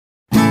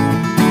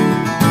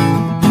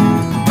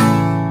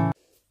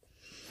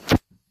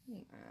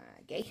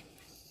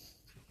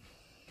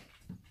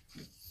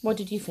What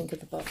did you think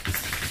of the box?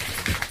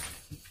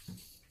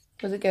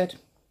 Was it good?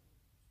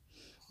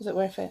 Was it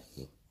worth it?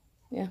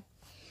 Yeah.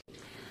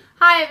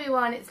 Hi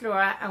everyone, it's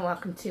Laura and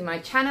welcome to my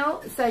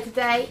channel. So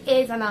today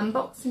is an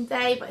unboxing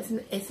day, but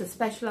it's a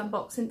special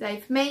unboxing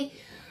day for me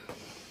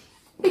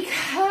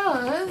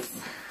because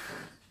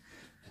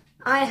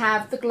I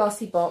have the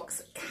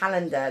Glossybox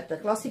calendar, the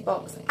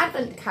Glossybox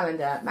advent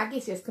calendar.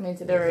 Maggie's just come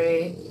into the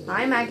room.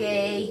 Hi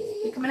Maggie,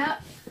 you coming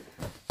up?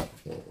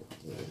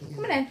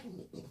 Come on in.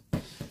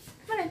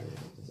 Come on in.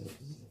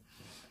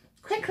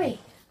 Quickly.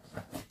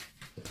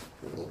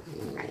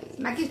 Right,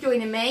 Maggie's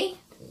joining me.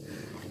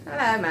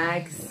 Hello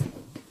Mags.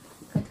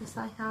 Going to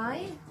say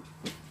hi?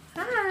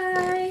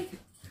 Hi.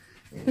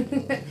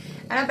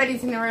 And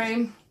Betty's in the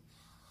room.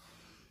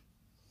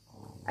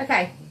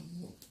 Okay.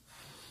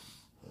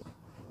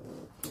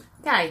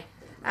 Okay,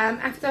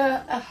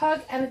 after a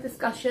hug and a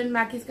discussion,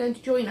 Maggie's going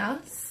to join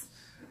us,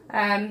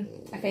 I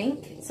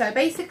think. So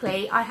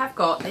basically, I have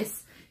got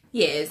this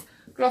year's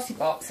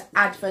Glossybox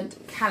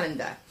Advent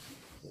Calendar.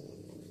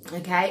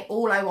 Okay,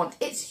 all I want.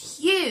 It's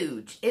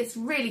huge. It's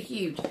really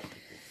huge.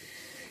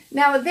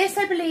 Now, this,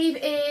 I believe,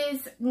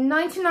 is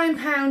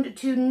 £99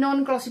 to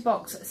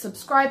non-Glossybox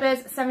subscribers,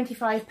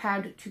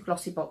 £75 to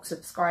Glossybox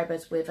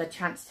subscribers with a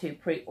chance to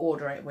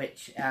pre-order it,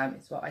 which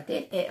is what I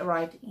did. It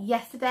arrived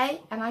yesterday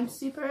and I'm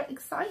super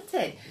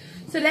excited.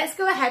 So let's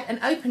go ahead and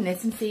open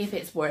this and see if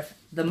it's worth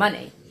the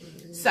money.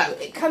 So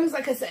it comes,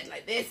 like I said,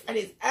 like this, and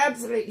it's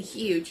absolutely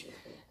huge.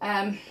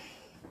 Right,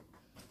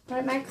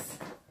 Max?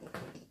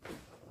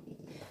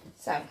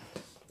 So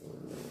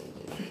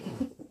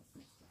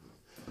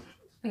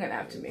I'm going to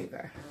have to move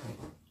her.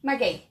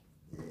 Maggie.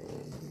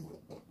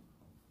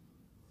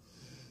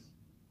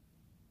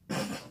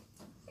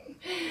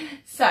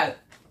 So,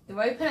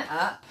 you open it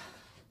up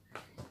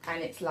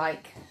and it's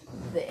like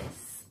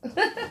this.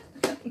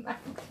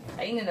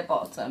 Pain in the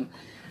bottom.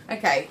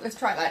 Okay, let's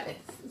try it like this.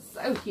 It's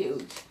so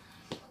huge.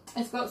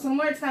 It's got some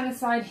words down the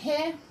side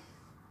here,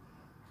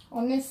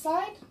 on this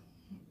side.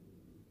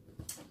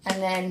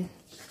 And then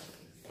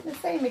the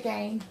same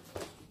again.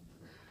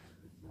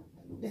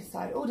 This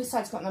side. Oh, this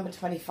side's got number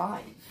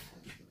 25.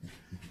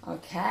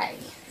 Okay,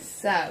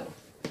 so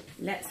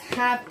let's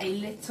have a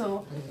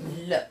little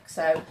look.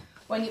 So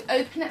when you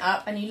open it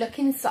up and you look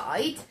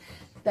inside,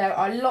 there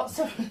are lots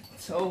of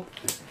little...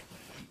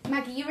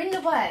 Maggie, you're in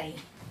the way.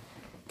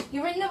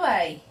 You're in the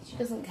way. She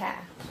doesn't care.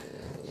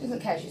 She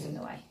doesn't care she's in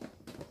the way.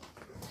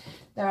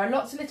 There are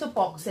lots of little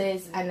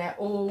boxes and they're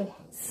all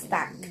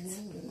stacked.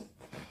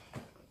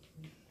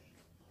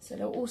 So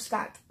they're all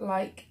stacked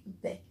like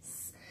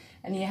this.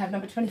 And you have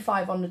number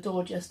 25 on the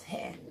door just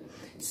here.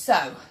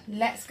 So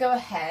let's go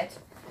ahead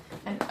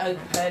and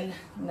open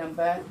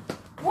number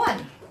 1,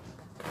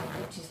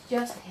 which is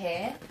just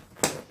here.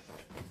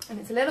 And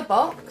it's a little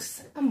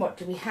box. And what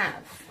do we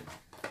have?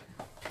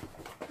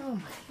 Oh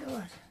my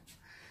Lord.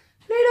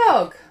 Blue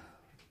dog.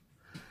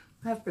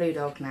 I have blue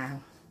dog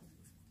now.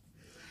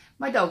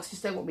 My dogs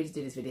just don't want me to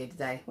do this video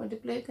today. When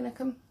did Blue gonna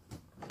come?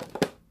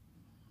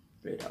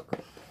 Blue dog.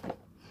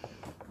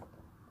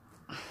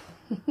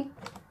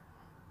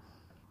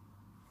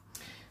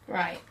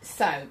 Right,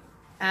 so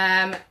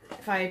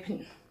if I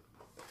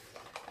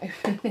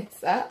open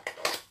this up,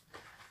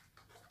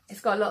 it's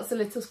got lots of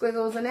little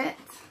squiggles in it.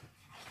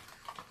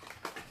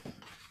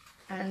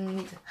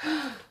 And,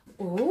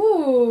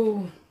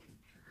 ooh,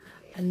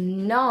 a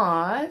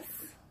NARS.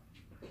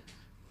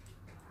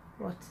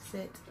 What is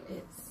it?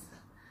 It's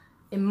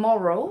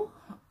Immoral,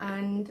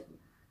 and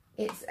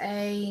it's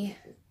a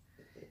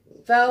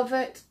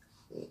Velvet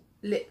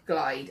Lip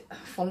Glide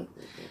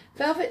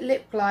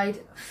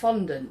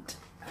fondant.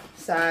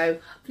 So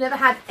I've never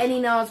had any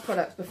NARS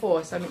products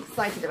before, so I'm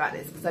excited about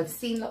this because I've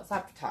seen lots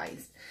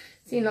advertised,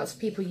 seen lots of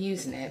people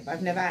using it, but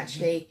I've never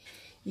actually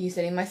used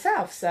any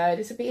myself, so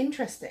this will be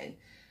interesting.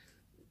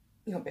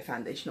 You got a bit of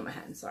foundation on my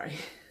hand, sorry.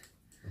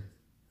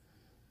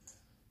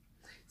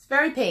 It's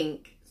very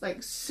pink, it's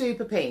like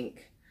super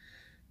pink,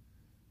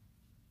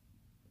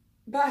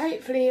 but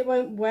hopefully it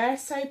won't wear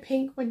so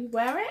pink when you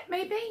wear it,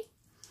 maybe.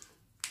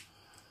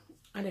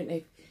 I don't know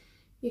if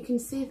you can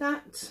see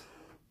that.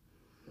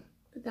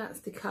 But that's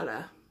the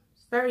colour.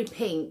 It's very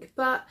pink,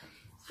 but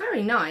it's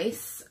very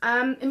nice.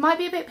 It might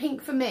be a bit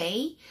pink for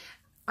me,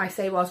 I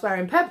say whilst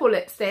wearing purple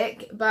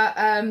lipstick, but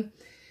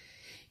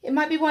it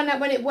might be one that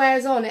when it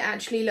wears on, it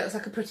actually looks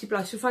like a pretty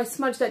blush. If I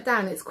smudge that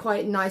down, it's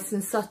quite nice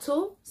and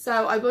subtle.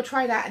 So I will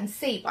try that and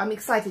see, but I'm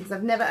excited because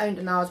I've never owned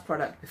a NARS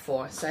product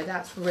before, so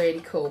that's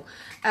really cool.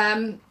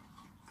 I'm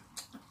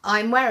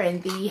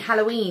wearing the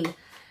Halloween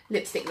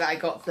lipstick that I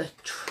got, the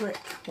Trick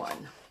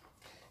one.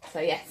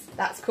 So yes,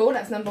 that's cool.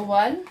 That's number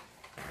 1.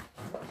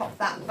 Pop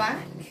that back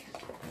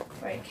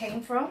where it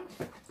came from.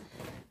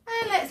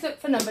 And let's look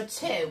for number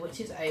 2,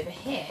 which is over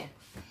here.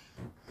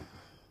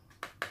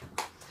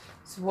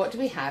 So what do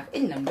we have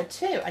in number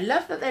 2? I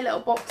love that they're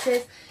little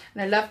boxes,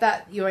 and I love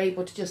that you're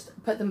able to just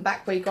put them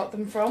back where you got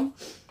them from.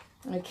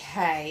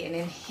 Okay, and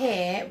in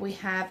here we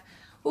have,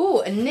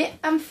 ooh, a Nip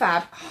and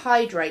Fab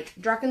Hydrate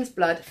Dragon's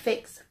Blood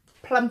Fix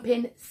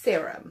Plumping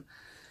Serum.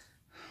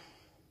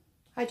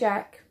 Hi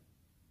Jack.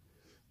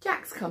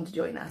 Jack's come to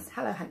join us.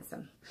 Hello,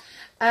 handsome.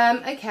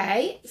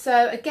 Okay,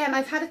 so again,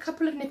 I've had a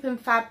couple of Nip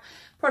and Fab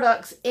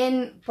products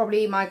in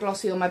probably my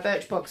Glossy or my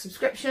Birchbox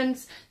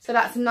subscriptions. So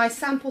that's a nice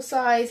sample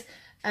size,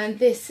 and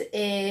this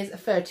is a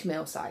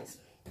 30ml size.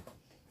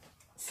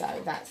 So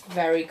that's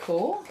very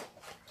cool.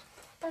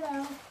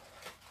 Hello.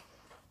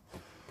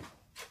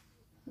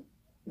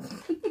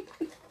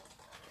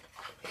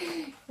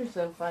 You're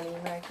so funny,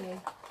 Maggie.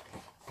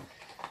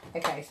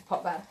 Okay, so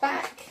pop that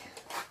back.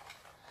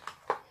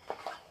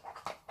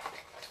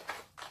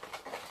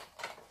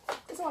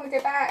 Doesn't want to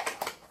go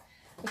back.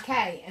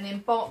 Okay, and then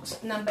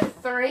box number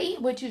 3,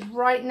 which is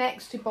right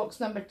next to box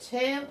number 2.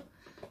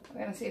 We're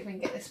going to see if we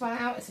can get this one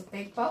out. It's a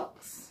big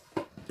box.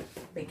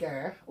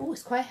 Bigger. Oh,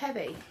 it's quite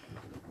heavy.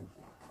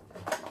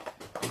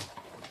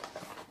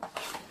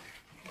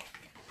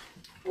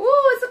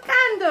 Oh, it's a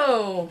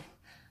candle.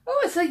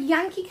 Oh, it's a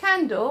Yankee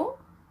candle.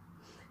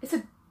 It's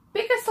a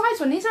bigger size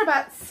one. These are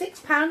about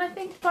 £6, I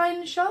think, to buy in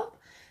the shop.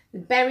 The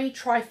berry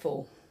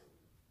trifle.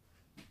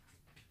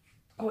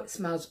 Oh, it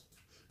smells.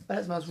 Well,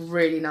 it smells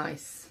really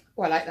nice.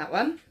 Oh, I like that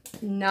one.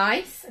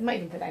 Nice. I might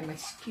even put that in my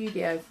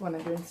studio when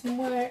I'm doing some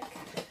work.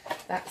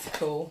 That's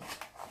cool.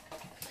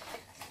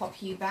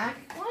 Pop you back.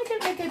 Why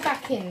don't they go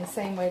back in the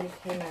same way they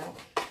came out?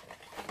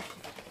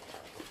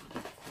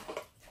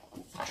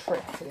 There's a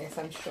trick to this,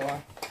 I'm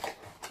sure.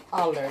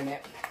 I'll learn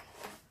it.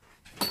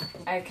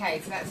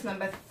 Okay, so that's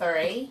number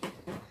 3.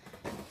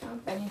 Oh,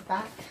 Benny's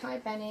back. Hi,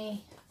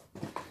 Benny.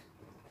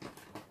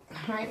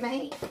 All right,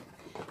 mate.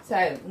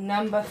 So,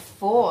 number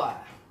 4.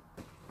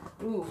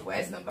 Ooh,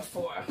 where's number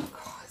 4? Oh,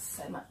 God,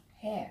 so much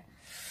hair.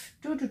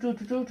 Number 4.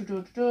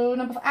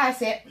 Ah,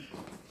 that's it.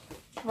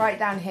 Right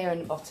down here in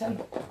the bottom.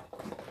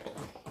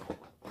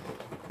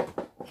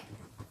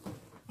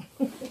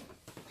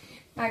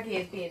 Maggie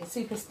is being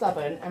super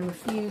stubborn and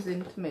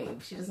refusing to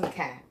move. She doesn't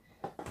care.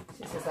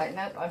 She's just like,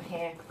 nope, I'm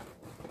here.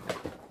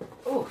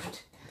 Ooh,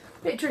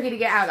 a bit tricky to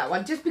get out of that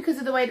one, just because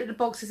of the way that the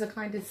boxes are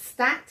kind of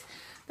stacked.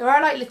 There are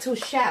like little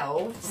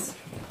shelves,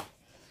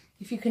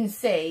 if you can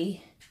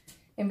see,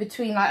 in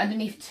between, like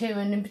underneath 2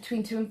 and in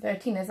between 2 and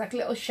 13, there's like a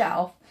little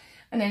shelf,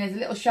 and then there's a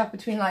little shelf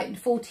between like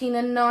 14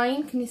 and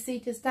 9. Can you see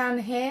just down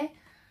here?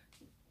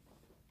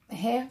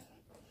 Here,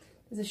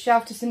 there's a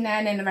shelf just in there,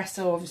 and then the rest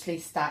are obviously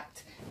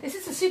stacked. This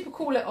is a super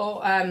cool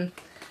little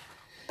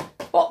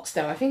box,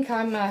 though. I think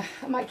I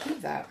might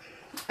keep that.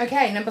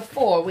 Okay, number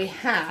 4, we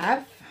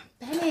have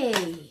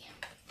Benny.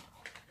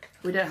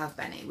 We don't have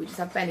Benny. We just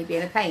have Benny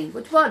being a pain.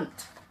 Which one?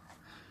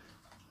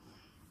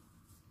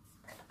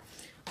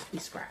 Be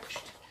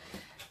scratched.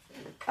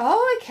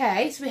 Oh,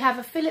 okay. So we have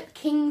a Philip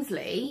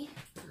Kingsley.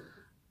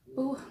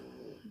 Oh,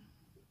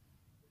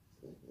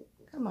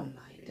 come on,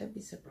 light. Don't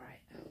be so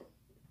bright.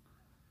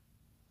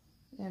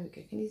 There we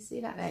go. Can you see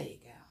that? There you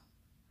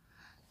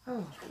go.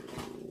 Oh.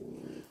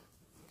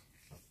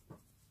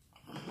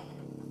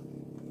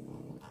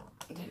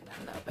 Do that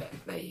a little bit.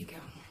 There you go.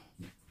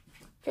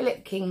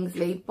 Philip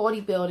Kingsley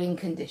bodybuilding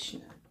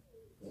conditioner.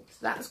 So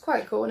that's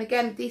quite cool, and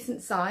again,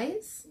 decent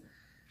size,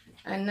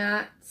 and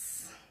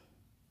that's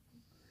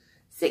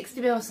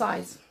 60ml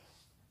size.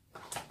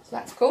 So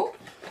that's cool.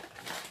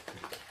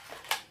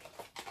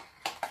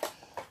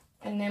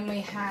 And then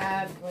we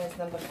have, where's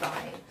number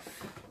 5?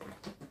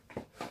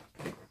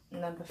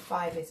 Number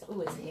 5 is,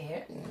 oh, it's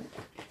here.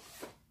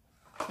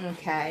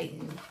 Okay.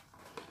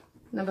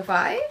 Number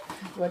 5,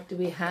 what do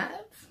we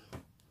have?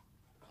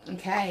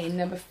 Okay,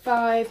 number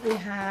 5 we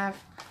have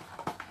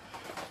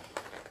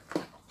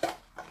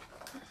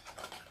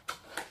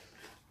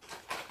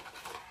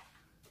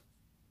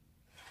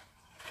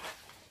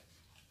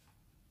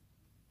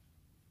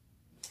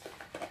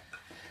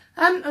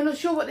I'm not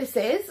sure what this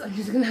is. I'm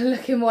just going to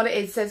look in what it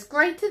is. It says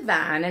greater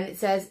than, and it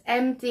says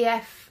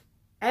MDM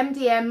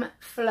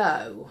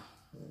Flow.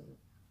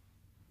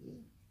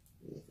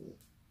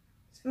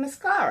 It's a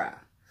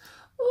mascara.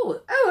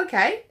 Oh,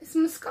 okay. It's a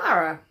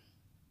mascara.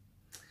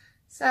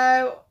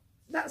 So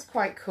that's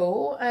quite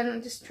cool. And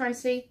I'm just trying to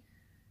see.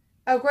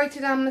 Oh, greater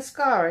than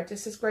mascara. It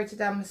just says greater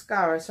than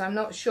mascara. So I'm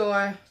not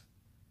sure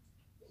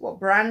what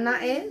brand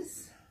that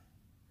is.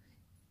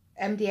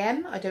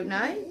 MDM, I don't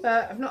know,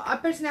 but I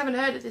personally haven't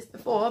heard of this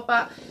before,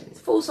 but it's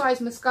full size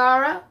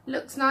mascara.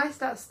 Looks nice.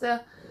 That's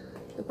the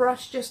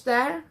brush just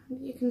there.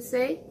 You can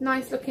see.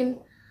 Nice looking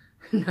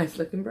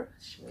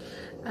brush.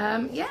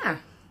 Yeah.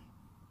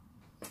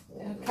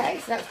 Okay,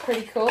 so that's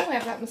pretty cool. We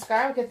have that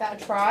mascara. We'll give that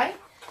a try.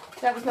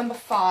 So that was number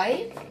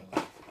 5.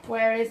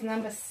 Where is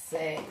number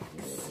 6?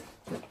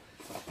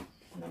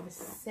 Number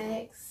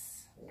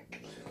 6.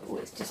 Oh,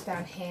 it's just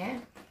down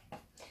here.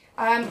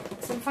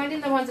 So I'm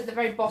finding the ones at the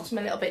very bottom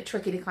a little bit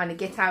tricky to kind of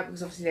get out,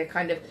 because obviously they've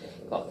kind of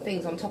got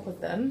things on top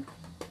of them.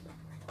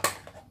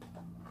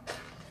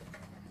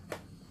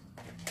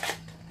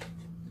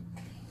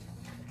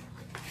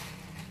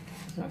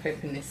 I've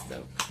opened this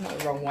though, not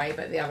the wrong way,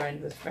 but the other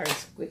end was very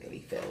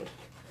squiggly filled.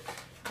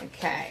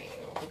 Okay,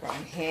 what we've got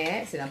in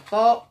here, it's in a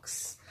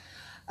box.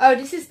 Oh,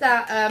 this is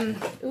that,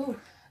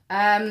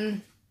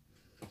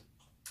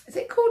 is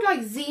it called like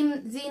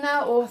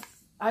Xena or,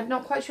 I'm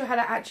not quite sure how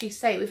to actually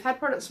say it. We've had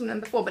products from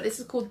them before, but this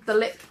is called the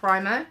Lip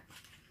Primer.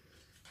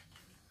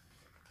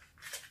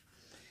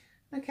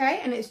 Okay,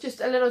 and it's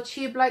just a little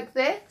tube like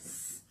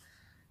this.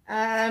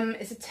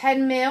 It's a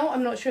 10ml.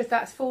 I'm not sure if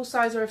that's full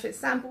size or if it's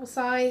sample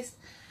size.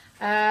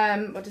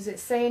 What does it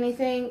say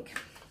anything?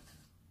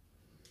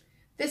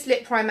 This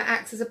lip primer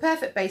acts as a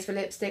perfect base for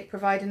lipstick,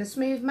 providing a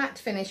smooth matte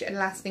finish and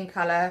lasting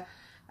colour.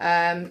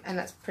 And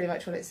that's pretty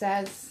much what it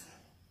says.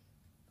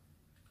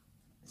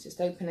 Let's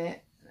just open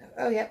it.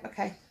 Oh, yep,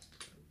 okay.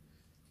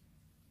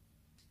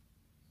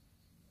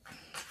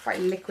 Quite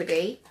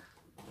liquidy.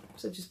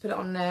 So just put it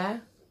on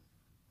there.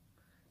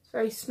 It's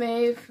very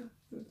smooth,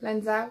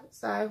 blends out,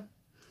 so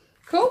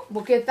cool.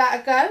 We'll give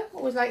that a go.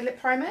 Always like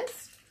lip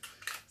primers.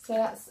 So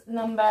that's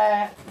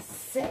number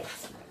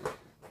 6.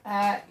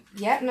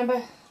 Yeah,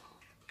 number...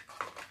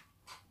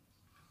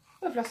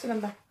 Oh, I've lost a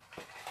number.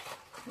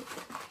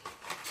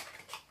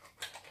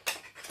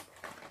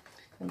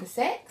 Number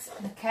 6.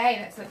 Okay,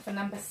 let's look for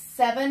number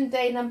 7.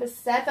 Day number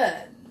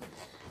 7.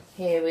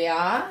 Here we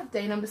are.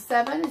 Day number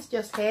 7 is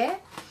just here.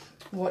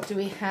 What do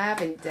we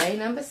have in day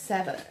number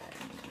 7?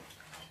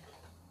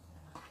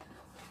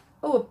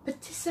 Oh, a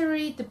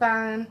patisserie de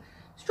bain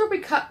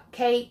strawberry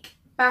cupcake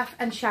bath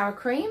and shower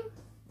cream.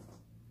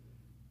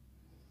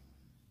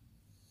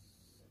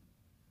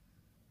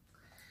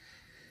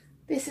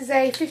 This is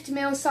a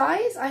 50ml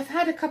size. I've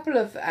had a couple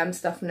of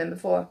stuff from them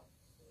before.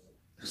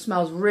 It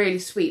smells really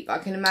sweet, but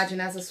I can imagine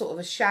as a sort of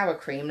a shower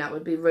cream that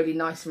would be really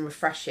nice and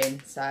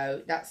refreshing.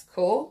 So that's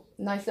cool.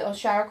 Nice little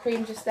shower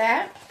cream just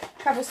there.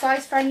 Travel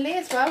size friendly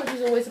as well, which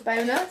is always a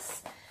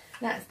bonus.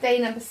 That's day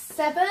number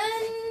 7.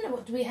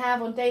 What do we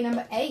have on day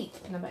number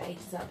 8? Number 8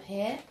 is up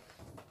here.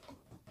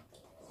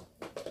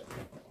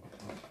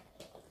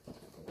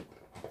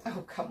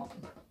 Oh, come on.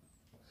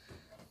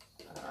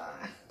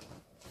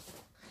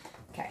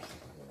 Okay.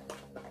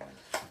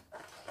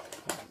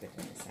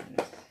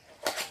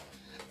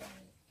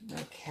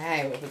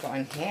 Okay, what have we got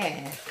in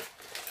here?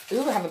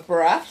 Ooh, we have a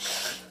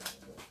brush.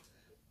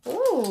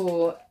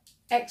 Ooh,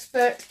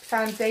 Expert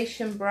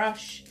Foundation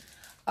Brush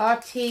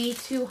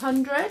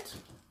RT200.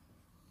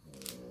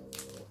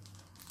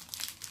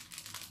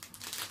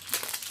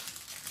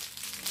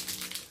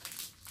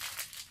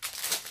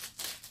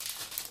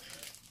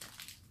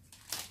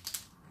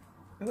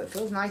 Oh, it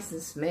feels nice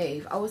and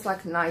smooth. I always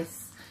like a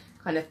nice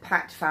kind of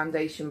packed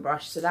foundation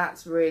brush, so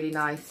that's really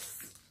nice.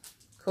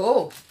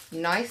 Cool.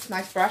 Nice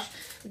brush.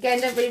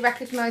 Again, don't really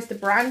recognise the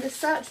brand as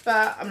such,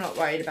 but I'm not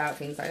worried about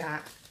things like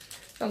that.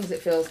 As long as it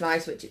feels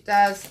nice, which it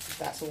does,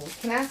 that's all we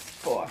can ask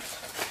for.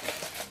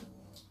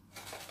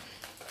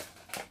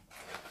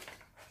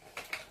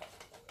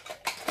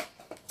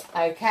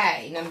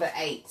 Okay, number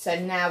 8. So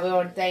now we're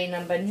on day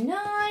number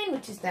 9,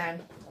 which is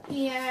down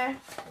here.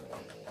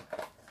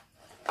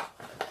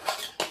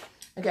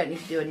 I don't need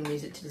to do any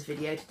music to this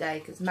video today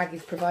because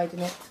Maggie's providing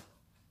it.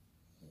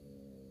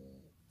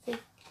 See?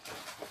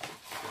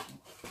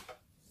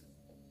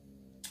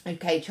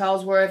 Okay,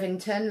 Charles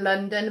Worthington,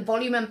 London,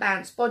 Volume and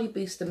Bounce Body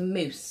Booster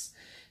Mousse.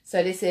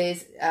 So this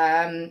is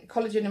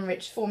collagen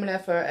enriched formula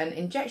for an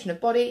injection of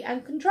body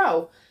and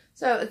control.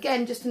 So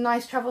again, just a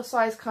nice travel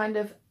size kind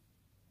of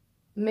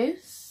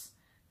mousse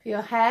for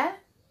your hair.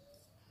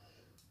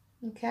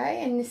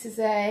 Okay, and this is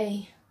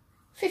a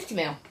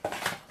 50ml.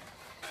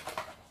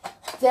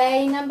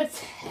 Day number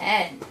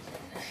 10. What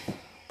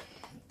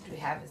do we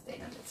have as day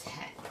number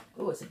 10?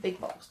 Oh, it's a big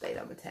box, day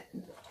number 10.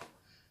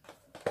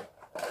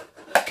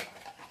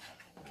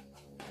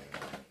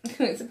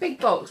 It's a big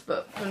box,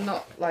 but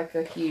not like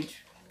a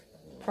huge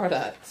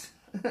product.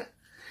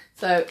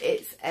 So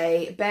it's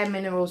a Bare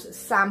Minerals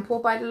sample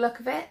by the look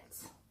of it.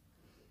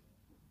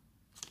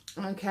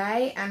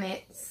 Okay, and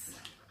it's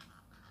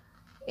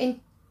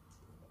in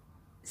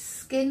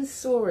Skin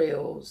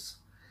Sorials.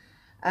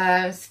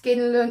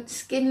 Skin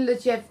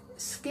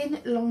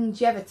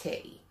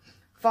longevity,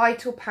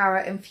 vital power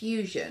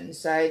infusion.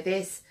 So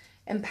this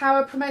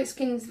empower, promote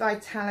skin's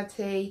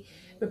vitality,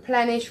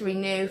 replenish,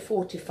 renew,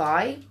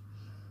 fortify.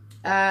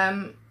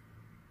 I'm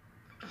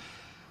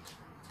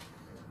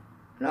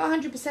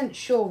not 100%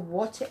 sure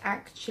what it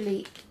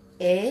actually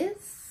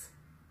is,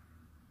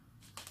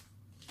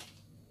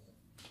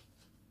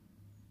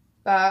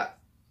 but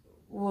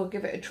we'll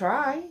give it a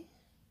try.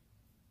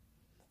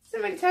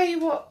 Doesn't really tell you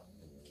what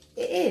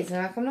it is,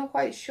 and I'm not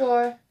quite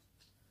sure.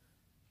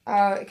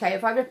 Oh, okay,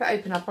 if I rip it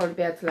open I'll probably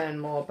be able to learn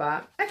more,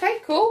 but okay,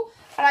 cool.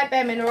 I like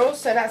Bare Minerals,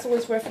 so that's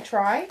always worth a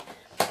try.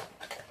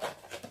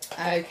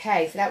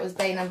 Okay, so that was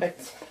day number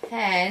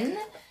 10.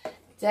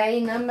 Day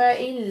number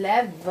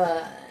 11.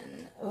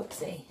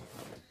 Oopsie.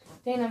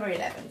 Day number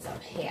 11 is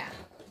up here.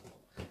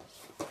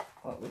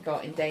 What we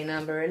got in day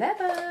number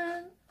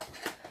 11?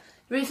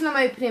 The reason I'm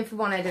opening from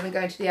one end and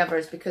going to the other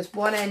is because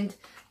one end,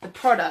 the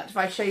product, if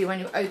I show you when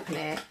you open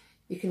it,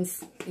 you can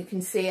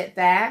see it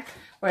there,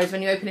 whereas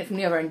when you open it from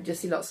the other end, you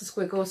just see lots of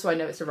squiggles, so I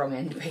know it's the wrong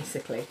end,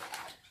 basically.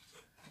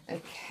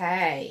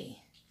 Okay.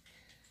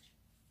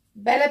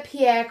 Bella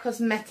Pierre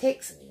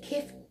Cosmetics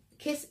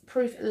Kiss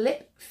Proof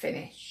Lip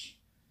Finish.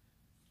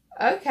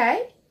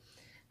 Okay.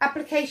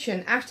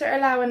 Application. After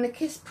allowing the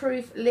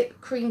kiss-proof lip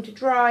cream to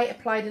dry,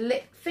 applied a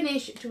lip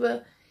finish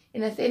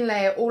in a thin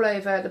layer all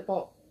over the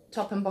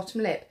top and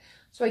bottom lip.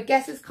 So I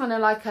guess it's kind of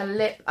like a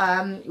lip,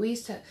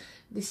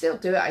 they still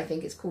do it, I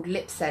think. It's called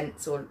lip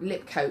sense or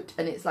lip coat,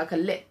 and it's like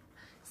a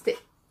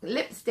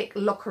lipstick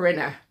locker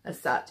inner as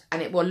such,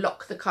 and it will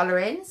lock the colour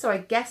in. So I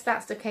guess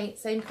that's the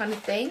same kind of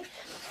thing.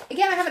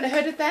 Again, I haven't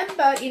heard of them,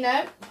 but you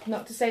know,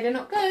 not to say they're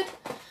not good.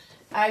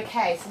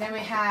 Okay, so then we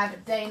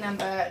have day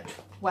number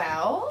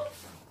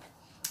 12.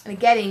 And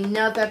again,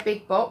 another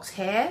big box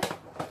here.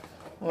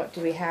 What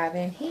do we have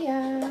in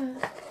here?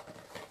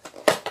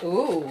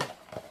 Ooh.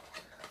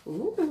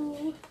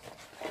 Ooh.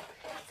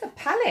 It's a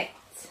palette.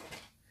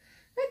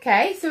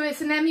 Okay, so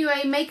it's an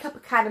MUA Makeup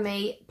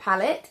Academy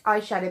palette,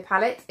 eyeshadow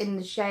palette in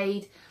the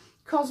shade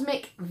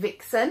Cosmic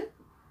Vixen.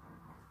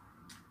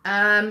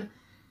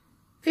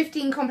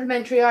 15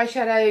 complementary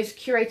eyeshadows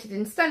curated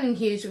in stunning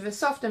hues with a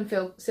soft and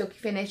silky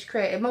finish,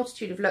 create a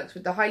multitude of looks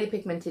with the highly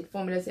pigmented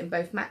formulas in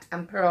both matte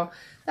and pearl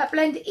that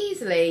blend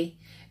easily.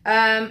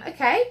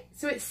 Okay,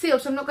 so it's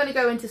sealed, so I'm not going to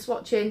go into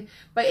swatching,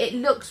 but it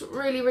looks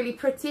really, really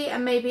pretty,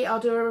 and maybe I'll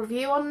do a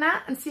review on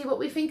that and see what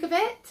we think of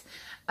it.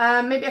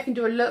 Maybe I can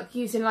do a look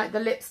using like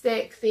the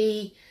lipstick,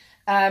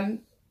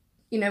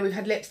 you know, we've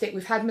had lipstick,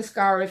 we've had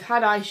mascara, we've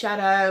had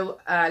eyeshadow,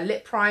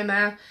 lip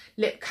primer,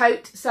 lip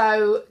coat.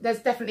 So there's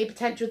definitely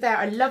potential there.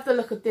 I love the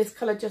look of this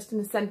colour just in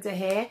the centre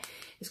here.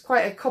 It's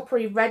quite a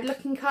coppery red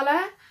looking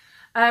colour.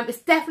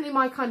 It's definitely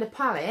my kind of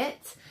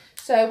palette.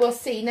 So we'll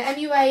see. Now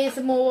MUA is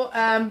a more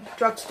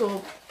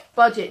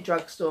budget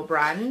drugstore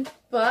brand,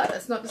 but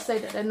that's not to say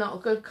that they're not a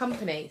good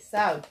company.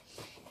 So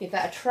give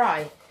that a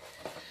try.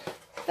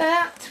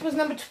 That was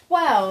number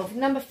 12.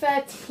 Number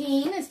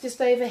 13 is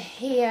just over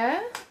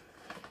here.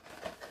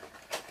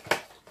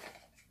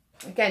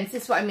 Again,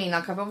 this is what I mean,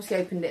 like I've obviously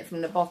opened it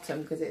from the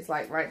bottom because it's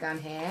like right down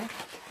here.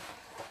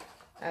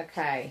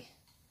 Okay.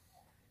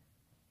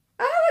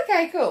 Oh,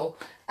 okay, cool.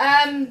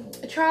 A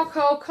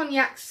charcoal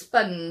cognac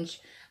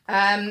sponge.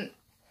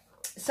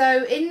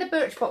 So in the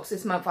Birchbox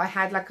this month, I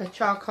had like a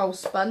charcoal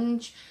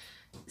sponge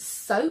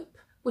soap,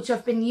 which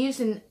I've been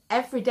using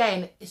every day,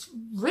 and it's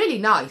really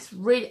nice.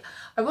 Really,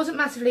 I wasn't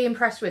massively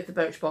impressed with the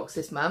Birchbox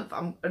this month.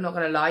 I'm not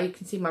going to lie. You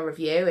can see my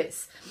review.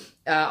 It's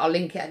I'll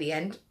link it at the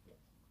end.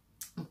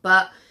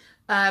 But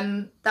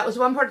that was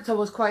one product I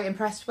was quite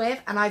impressed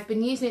with, and I've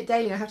been using it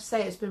daily. And I have to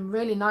say it's been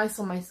really nice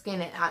on my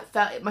skin.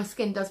 My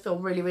skin does feel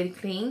really, really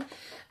clean.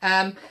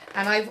 And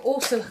I've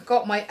also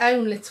got my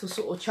own little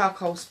sort of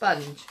charcoal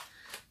sponge.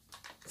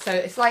 So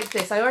it's like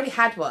this. I already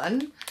had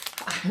one.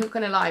 I'm not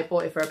going to lie, I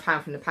bought it for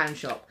 £1 from the pound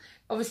shop.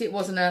 Obviously it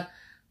wasn't a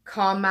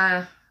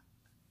Carmamedue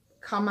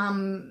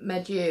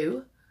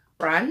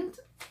brand.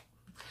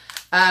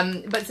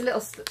 But it's a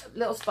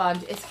little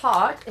sponge. It's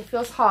hard. It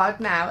feels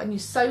hard now, and you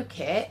soak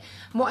it.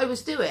 And what I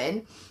was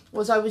doing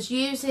was I was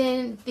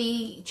using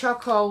the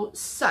charcoal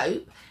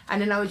soap,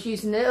 and then I was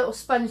using a little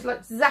sponge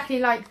exactly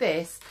like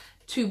this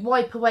to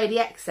wipe away the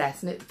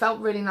excess, and it felt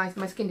really nice.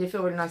 My skin did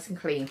feel really nice and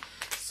clean.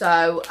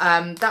 So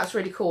that's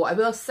really cool. I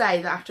will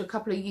say that after a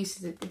couple of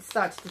uses it did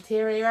start to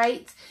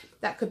deteriorate.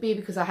 That could be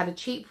because I had a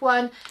cheap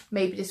one.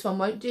 Maybe this one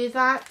won't do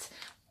that.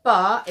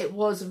 But it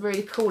was a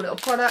really cool little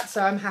product,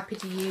 so I'm happy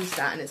to use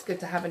that, and it's good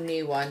to have a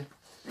new one.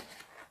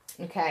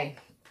 Okay.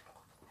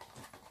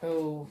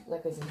 Oh,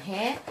 that goes in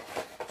here.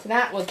 So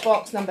that was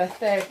box number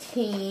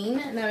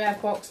 13. Now we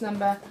have box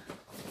number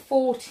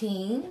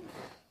 14.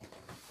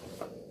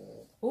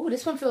 Oh,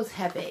 this one feels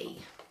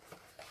heavy.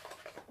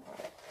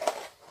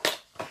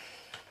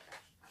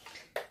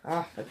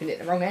 Oh, opened it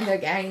the wrong end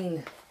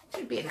again.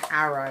 Should be an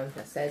arrow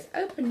that says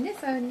open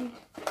this end.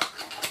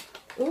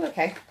 Oh,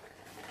 okay.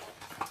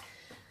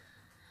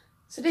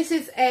 So this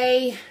is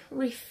a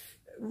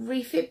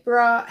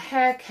Refibra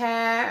hair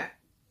care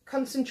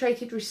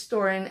concentrated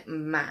restoring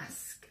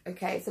mask.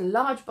 Okay, it's a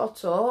large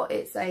bottle.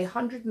 It's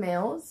 100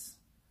 mils.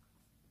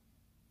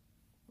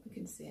 You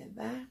can see it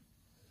there.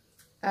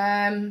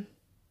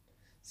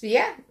 So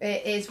yeah,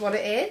 it is what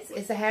it is.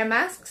 It's a hair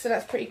mask, so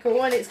that's pretty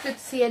cool. And it's good to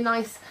see a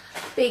nice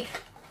big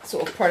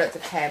sort of product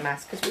of hair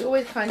mask, because we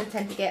always kind of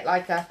tend to get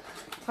like a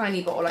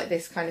tiny bottle like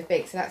this kind of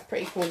big. So that's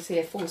pretty cool to see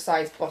a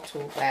full-size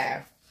bottle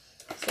there.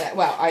 So,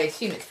 well, I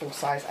assume it's full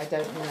size. I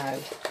don't know.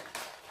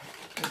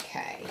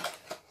 Okay.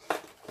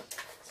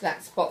 So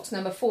that's box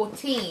number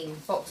 14.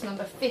 Box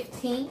number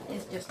 15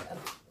 is just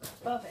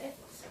above it.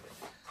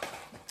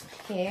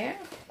 Here.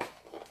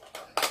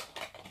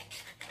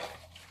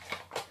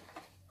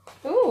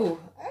 Ooh,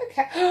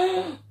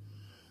 okay.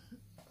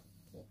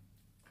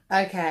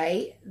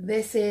 Okay,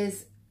 this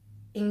is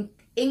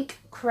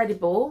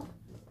Incredible.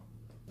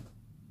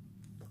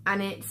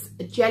 And it's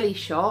a Jelly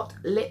Shot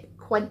Lip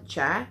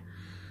Quencher.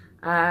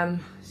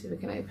 See if we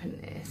can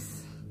open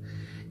this.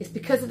 It's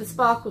because of the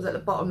sparkles at the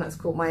bottom that's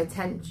caught my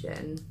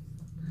attention.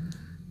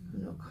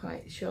 I'm not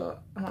quite sure.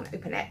 I want to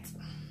open it.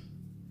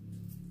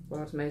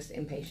 World's most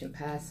impatient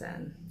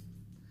person.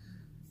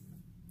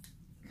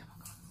 Come on,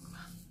 come on, come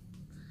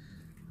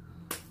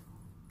on.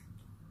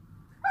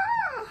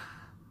 Ah!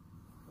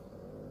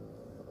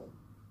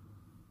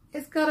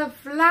 It's got a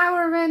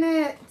flower in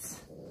it.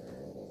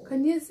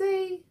 Can you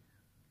see?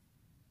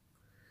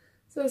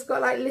 So it's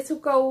got like little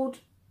gold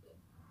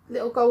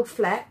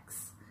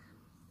flecks,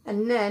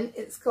 and then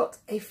it's got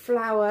a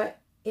flower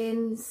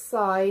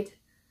inside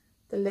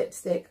the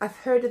lipstick. I've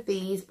heard of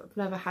these, but I've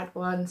never had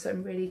one, so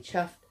I'm really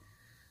chuffed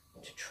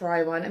to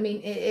try one. I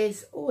mean, it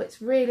is, oh, it's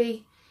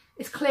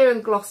clear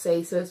and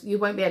glossy, so you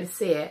won't be able to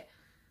see it.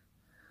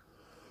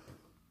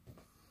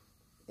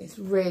 It's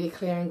really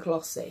clear and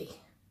glossy.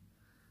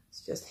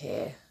 It's just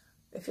here.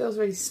 It feels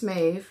really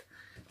smooth.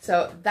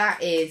 So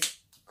that is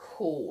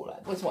cool.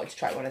 I always wanted to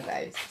try one of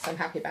those, so I'm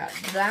happy about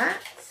that.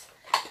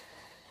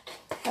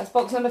 That's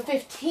box number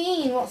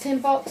 15. What's in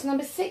box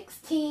number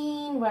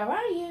 16? Where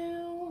are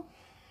you?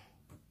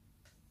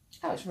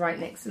 Oh, it's right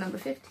next to number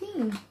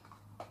 15.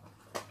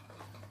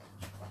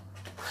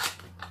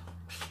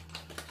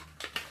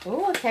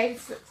 Oh, okay.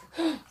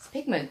 It's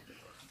pigment.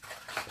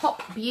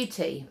 Pop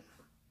Beauty.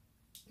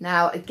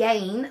 Now,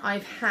 again,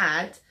 I've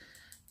had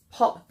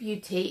Pop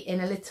Beauty in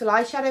a little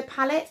eyeshadow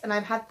palette, and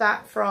I've had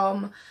that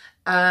from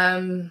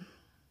my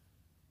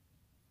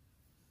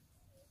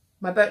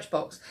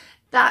Birchbox.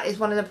 That is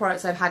one of the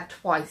products I've had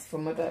twice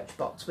from my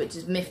Birchbox, which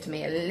has miffed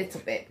me a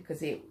little bit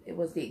because it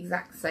was the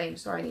exact same.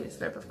 Sorry, I need a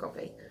slurp of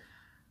coffee.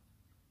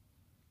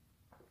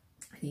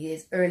 It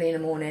is early in the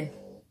morning.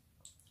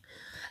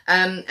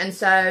 And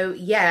so,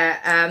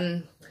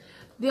 yeah,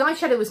 the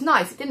eyeshadow was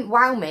nice. It didn't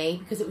wow me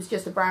because it was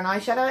just a brown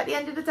eyeshadow at the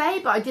end of the day,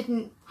 but I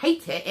didn't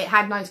hate it. It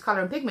had nice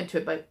colour and pigment to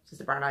it, but it's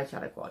just a brown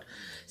eyeshadow quad.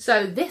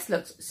 So this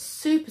looks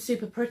super,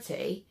 super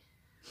pretty.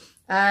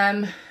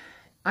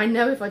 I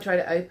know if I try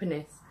to open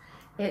this,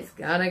 it's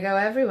gonna go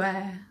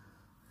everywhere.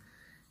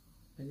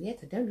 But yet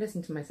I don't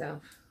listen to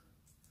myself.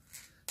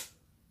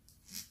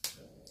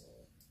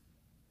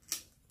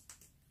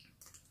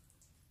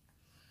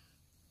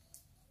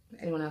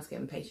 Anyone else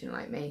getting impatient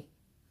like me?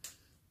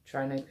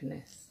 Try and open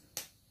this.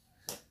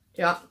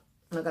 Yeah,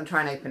 I'm not going to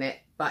try and open it,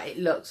 but it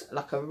looks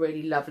like a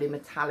really lovely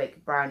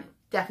metallic brown.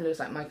 It definitely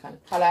looks like my kind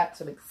of colour,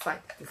 so I'm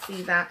excited to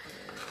see that.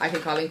 I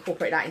think I'll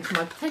incorporate that into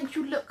my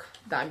potential look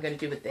that I'm going to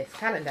do with this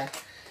calendar.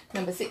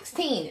 Number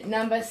 16.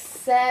 Number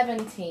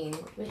 17.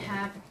 We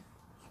have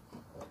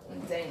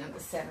day number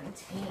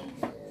 17.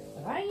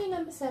 Where are you,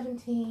 number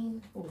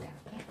 17? Oh, down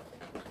here.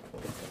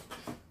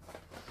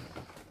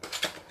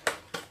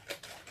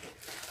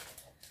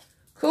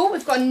 Cool,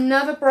 we've got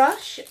another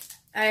brush.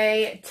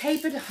 A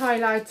tapered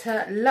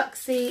highlighter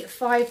Luxie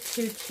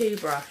 522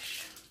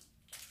 brush.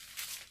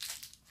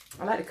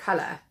 I like the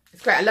colour.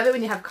 It's great. I love it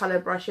when you have colour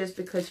brushes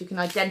because you can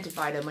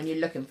identify them when you're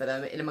looking for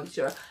them in amongst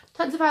your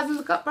tons of thousands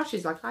of gut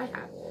brushes like I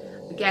have.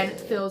 Again, it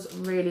feels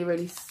really,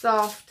 really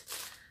soft.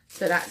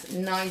 So that's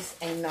nice,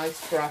 a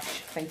nice brush.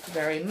 Thank you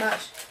very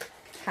much.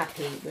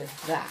 Happy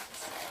with that.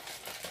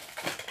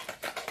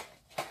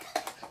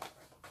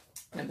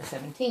 Number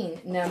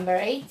 17. Number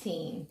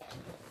 18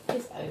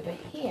 is over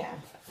here.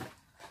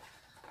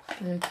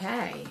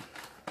 Okay,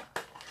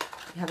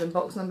 we have in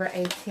box number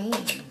 18.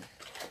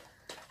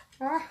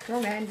 Ah,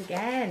 wrong end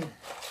again.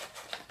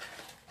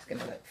 Just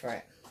gonna look for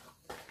it.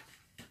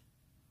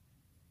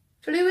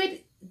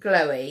 Fluid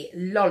Glowy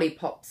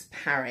Lollipops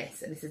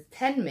Paris, and this is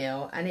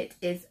 10ml, and it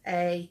is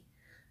a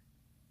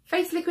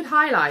face liquid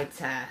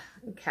highlighter.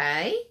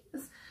 Okay,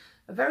 it's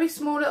a very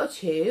small little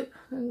tube.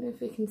 I don't know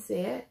if you can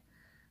see it.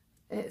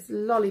 It's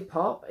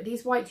lollipop.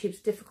 These white tubes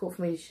are difficult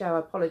for me to show.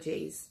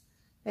 Apologies.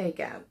 There you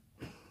go.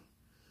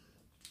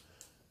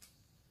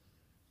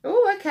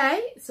 Oh,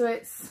 okay, so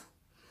it's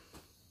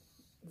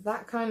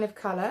that kind of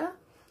colour.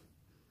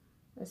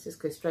 Let's just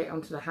go straight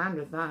onto the hand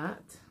with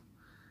that.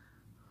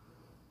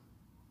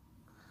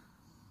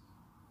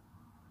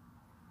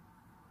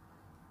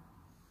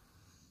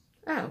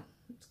 Oh,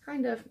 it's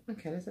kind of,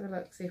 okay, let's have a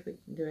look, see if we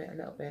can do it a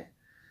little bit.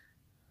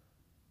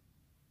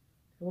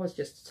 It was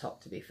just a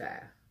top, to be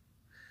fair.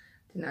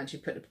 Didn't actually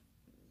put the,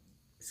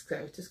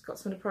 so just got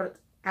some of the product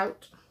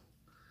out.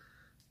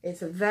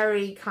 It's a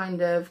very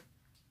kind of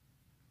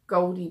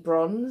goldy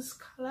bronze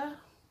colour.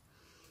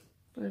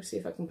 Let's see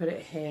if I can put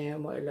it here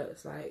and what it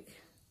looks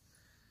like.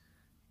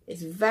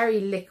 It's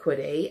very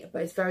liquidy,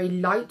 but it's very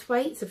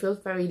lightweight, so it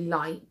feels very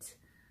light.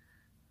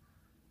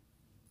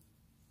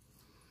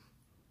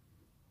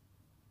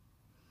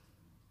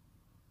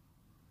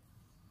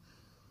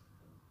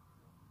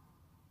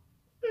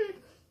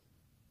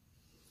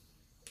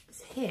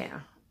 It's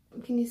here.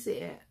 Can you see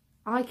it?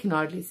 I can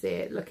hardly see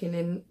it looking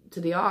into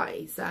the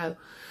eye, so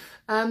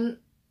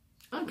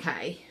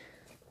okay.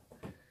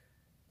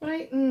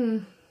 Right,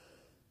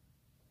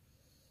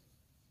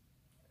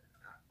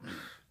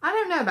 I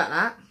don't know about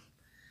that,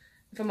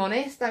 if I'm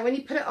honest. Like when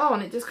you put it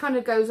on, it just kind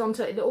of goes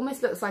onto, it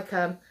almost looks like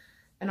an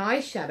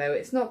eyeshadow.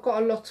 It's not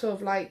got a lot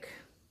of like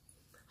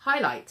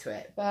highlight to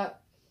it,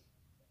 but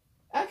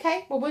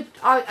okay. Well,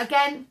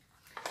 again,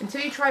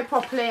 until you try it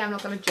properly, I'm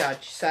not going to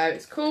judge. So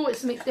it's cool, it's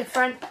something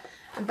different,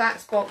 and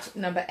that's box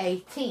number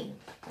 18.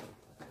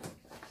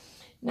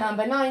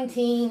 Number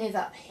 19 is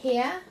up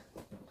here.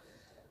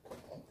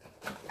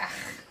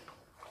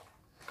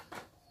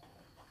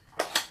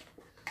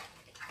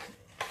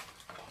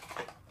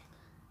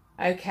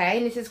 Okay,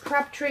 and this is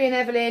Crabtree and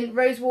Evelyn,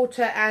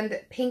 Rosewater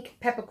and Pink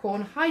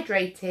Peppercorn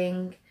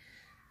Hydrating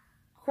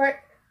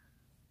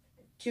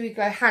Dewy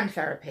Glow Hand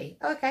Therapy.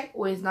 Okay,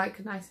 always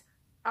nice.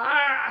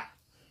 Ah!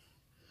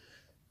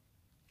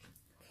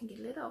 Can't get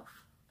the lid off.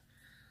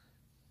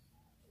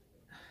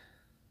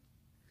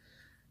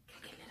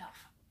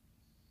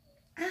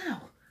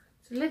 Ow!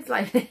 So the lid's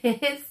like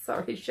this.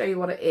 Sorry, to show you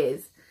what it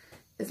is.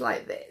 It's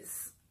like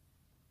this.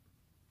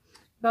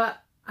 But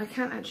I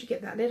can't actually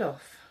get that lid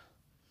off.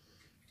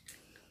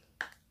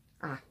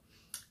 Ah,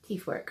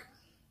 teeth work.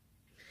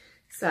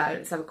 So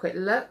let's have a quick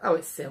look. Oh,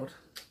 it's sealed.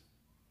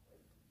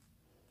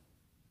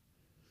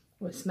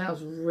 Oh, it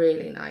smells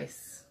really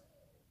nice.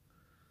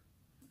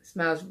 It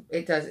smells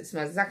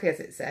exactly as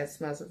it says. It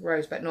smells of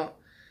rose, but not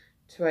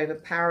too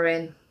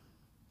overpowering.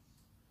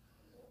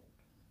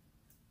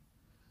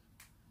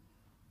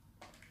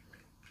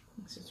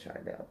 Let's just try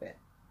a little bit.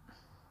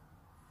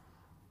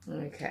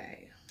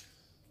 Okay.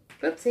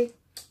 Oopsie.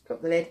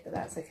 Got the lid, but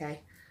that's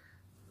okay.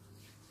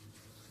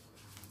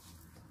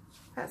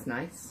 That's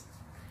nice.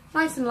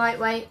 Nice and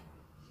lightweight.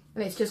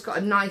 And it's just got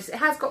a nice, it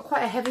has got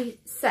quite a heavy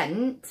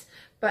scent,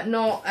 but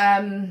not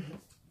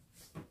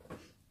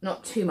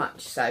too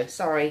much. So,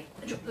 sorry.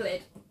 I dropped the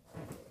lid.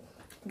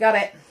 Got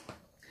it.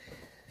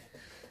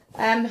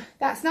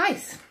 That's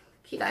nice.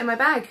 Keep that in my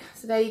bag.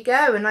 So there you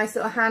go. A nice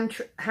little hand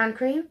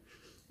cream.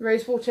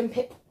 Rosewater and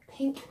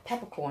Pink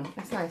Peppercorn.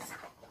 That's nice.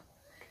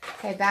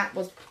 Okay, that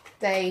was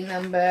day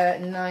number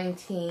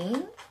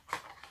 19.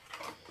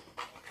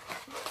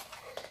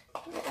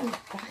 Get them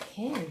back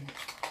in.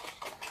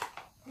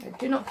 I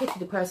do not pity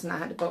the person that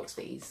had to box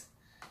these.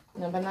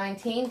 Number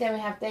 19. Then we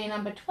have day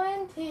number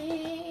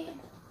 20.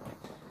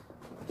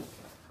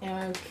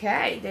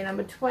 Okay, day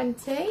number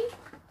 20.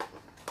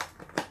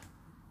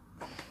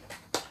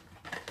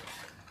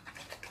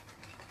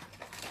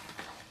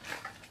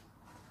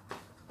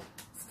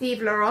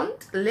 Steve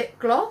Laurent lip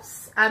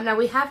gloss. Now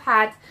we have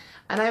had,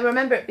 and I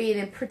remember it being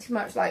in pretty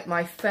much like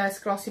my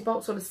first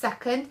Glossybox or the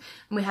second,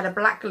 and we had a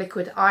black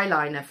liquid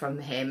eyeliner from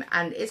him,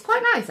 and it's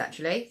quite nice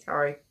actually.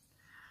 Sorry.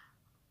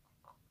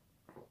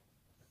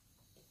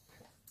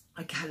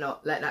 I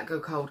cannot let that go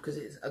cold because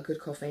it's a good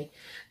coffee.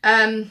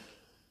 So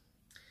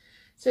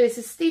it's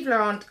a Steve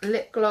Laurent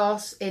lip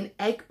gloss in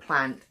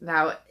eggplant.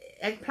 Now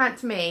eggplant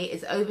to me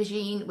is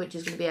aubergine, which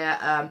is going to be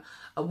a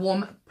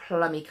warm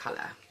plummy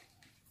colour.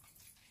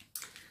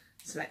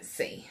 So let's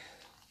see.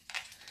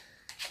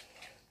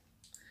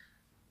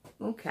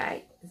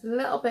 Okay, it's a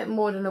little bit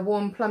more than a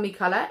warm plummy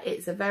colour.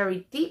 It's a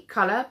very deep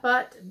colour,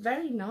 but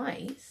very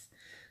nice.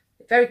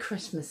 Very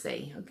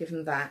Christmassy, I'll give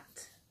them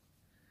that.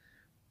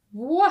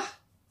 Whoa!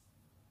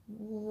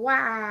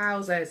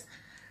 Wowzers.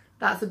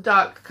 That's a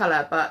dark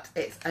colour, but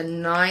it's a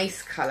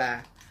nice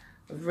colour.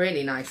 A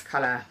really nice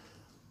colour.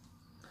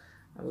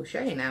 I will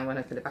show you now when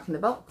I put it back in the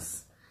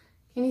box.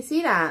 Can you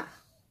see that?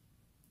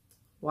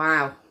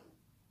 Wow.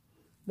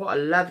 What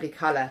a lovely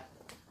colour.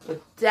 We'll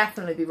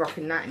definitely be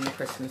rocking that in the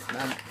Christmas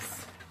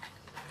months.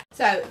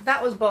 So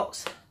that was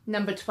box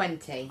number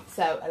 20.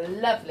 So a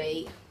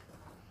lovely,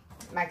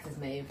 Mags has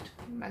moved.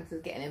 Mags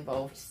is getting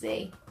involved,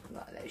 see?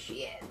 Well, there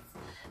she is.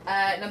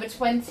 Number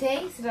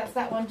 20, so that's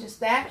that one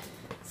just there.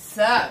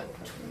 So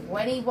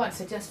 21,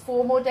 so just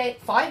 5 more days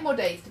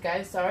to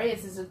go, sorry.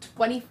 This is a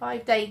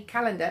 25-day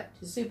calendar,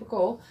 which is super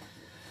cool.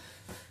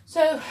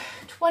 So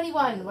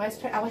 21, where's,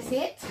 oh, I see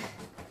it.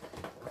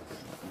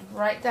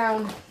 Right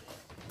down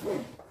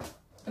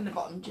in the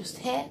bottom, just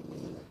here.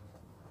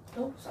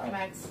 Oh, sorry,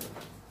 Mags.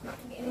 I'm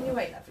not getting in your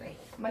way, lovely.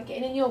 Am I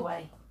getting in your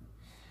way?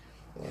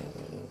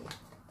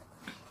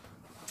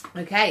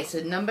 Okay, so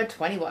number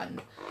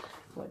 21.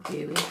 What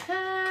do we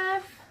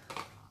have?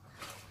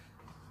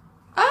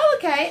 Oh,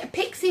 okay, a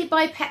Pixie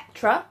by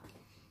Petra.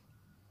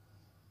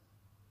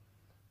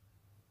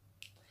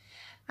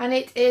 And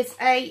it is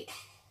a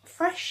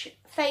fresh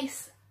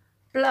face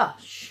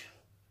blush.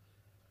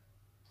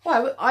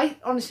 Well, I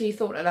honestly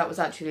thought that was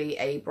actually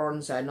a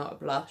bronzer, not a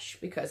blush,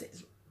 because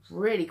it's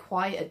really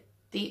quite a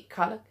deep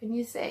colour. Can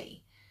you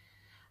see?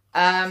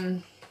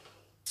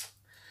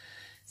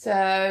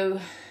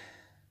 So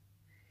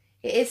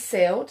it is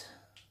sealed,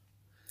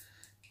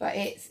 but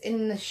it's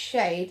in the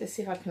shade. Let's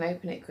see if I can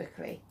open it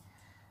quickly.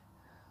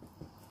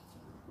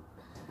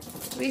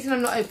 The reason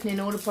I'm not opening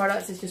all the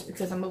products is just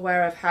because I'm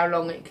aware of how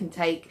long it can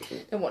take.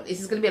 This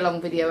is going to be a long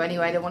video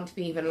anyway. I don't want it to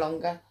be even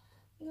longer.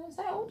 Is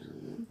that old?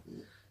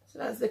 So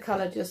that's the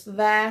colour just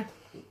there.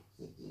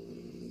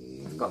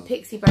 It's got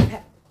Pixie by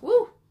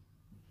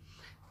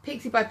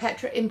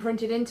Petra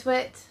imprinted into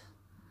it.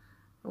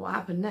 What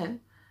happened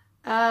then?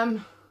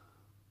 Well,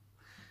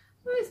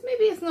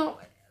 maybe it's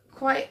not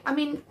quite, I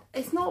mean,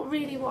 it's not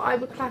really what I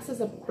would class as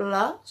a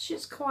blush.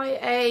 It's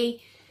quite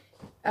a,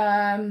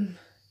 I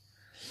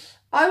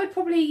would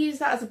probably use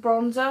that as a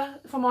bronzer,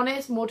 if I'm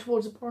honest, more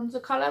towards a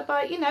bronzer colour.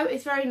 But, you know,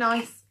 it's very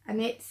nice.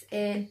 And it's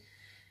in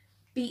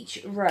Beach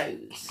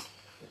Rose.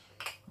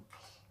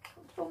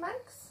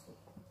 Max.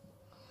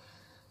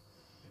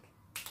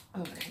 Oh,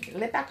 I'm going to get the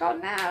lid back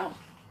on now.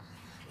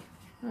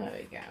 There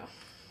we go.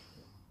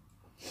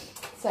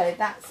 So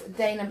that's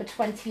day number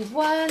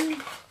 21.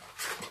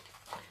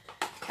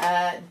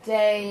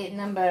 Day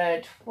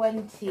number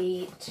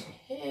 22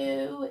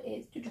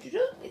 is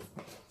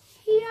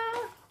here.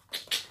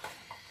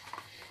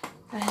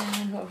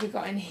 And what have we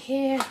got in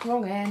here?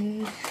 Wrong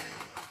end.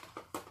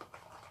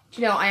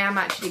 Do you know, I am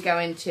actually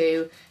going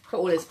to put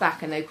all this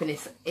back and open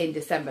this in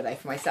December though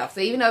for myself. So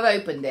even though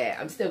I've opened it,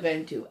 I'm still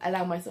going to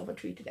allow myself a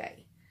treat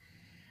today.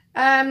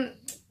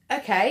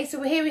 Okay,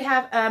 so here we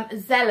have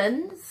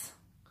Zellens.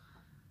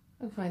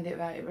 I'll find it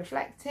without it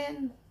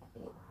reflecting.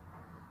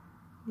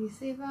 You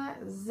see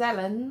that?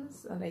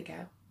 Zellens. Oh, there you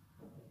go.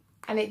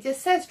 And it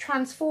just says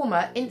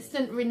Transformer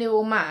Instant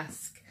Renewal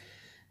Mask.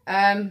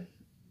 And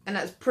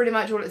that's pretty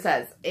much all it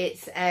says.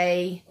 It's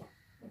a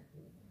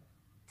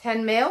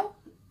 10ml.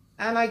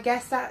 And I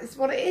guess that is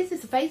what it is.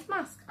 It's a face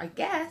mask, I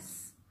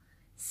guess.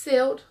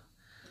 Sealed.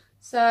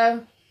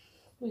 So,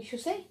 we shall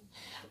see.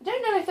 I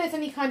don't know if there's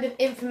any kind of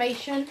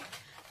information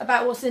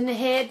about what's in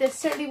here. There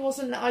certainly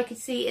wasn't that I could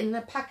see in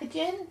the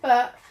packaging,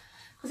 but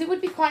because it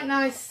would be quite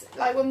nice,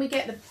 like when we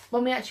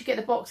actually get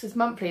the boxes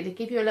monthly, they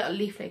give you a little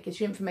leaflet, gives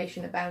you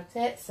information about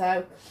it.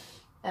 So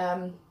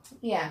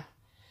yeah,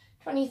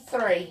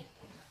 23,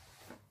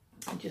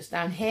 just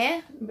down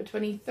here, number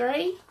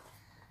 23.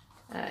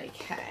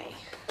 Okay.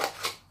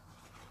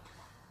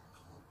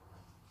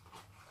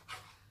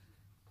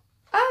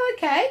 Oh,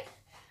 okay.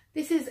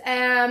 This is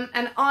an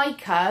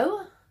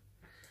Ico.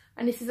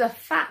 And this is a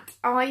fat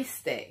eye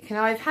stick. And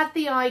I've had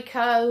the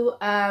Ico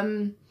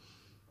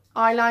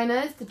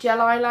eyeliners, the gel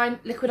eyeliner,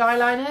 liquid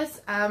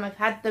eyeliners. I've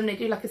had them. They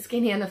do like a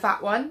skinny and a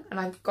fat one. And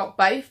I've got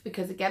both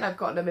because, again, I've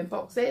got them in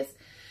boxes.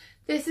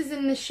 This is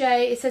in the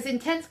shade, it says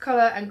intense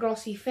colour and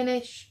glossy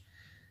finish.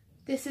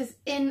 This is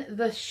in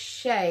the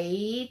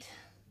shade,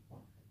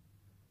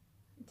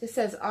 it just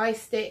says eye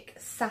stick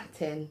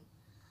satin.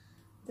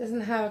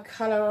 Doesn't have a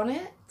colour on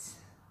it.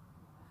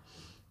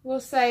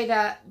 We'll say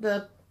that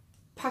the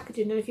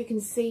packaging, and if you can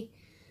see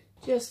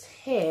just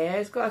here,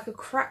 it's got like a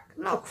crack,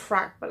 not a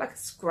crack, but like a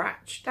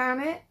scratch down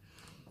it.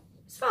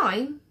 It's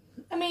fine.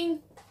 I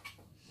mean,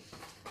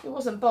 it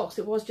wasn't boxed,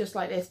 it was just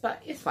like this,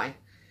 but it's fine.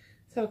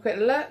 Let's have a quick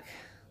look.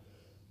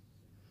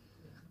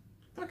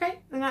 Okay,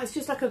 and that's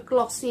just like a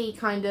glossy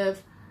kind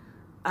of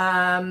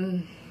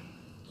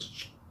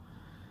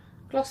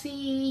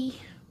glossy,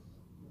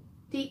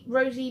 deep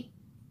rosy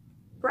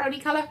browny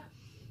colour.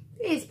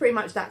 It is pretty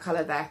much that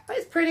colour there, but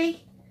it's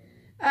pretty.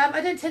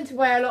 I don't tend to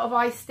wear a lot of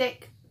eye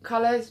stick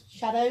colours,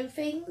 shadow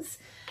things.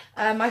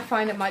 I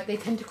find that they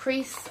tend to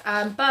crease,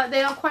 but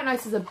they are quite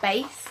nice as a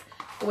base.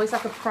 Always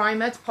like a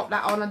primer to pop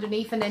that on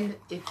underneath, and then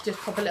it just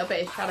pop a little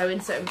bit of shadow in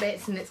certain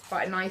bits, and it's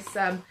quite a nice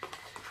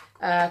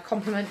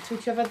complement to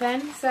each other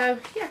then. So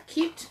yeah,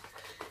 cute.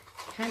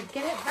 Can't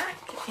get it back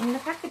in the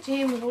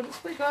packaging with all the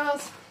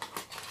squiggles.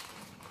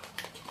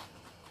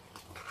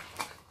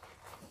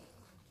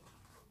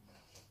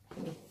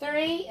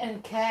 Three.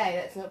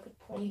 Okay, let's look at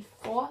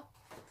 24.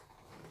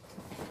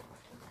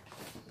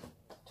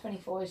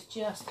 24 is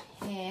just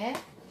here.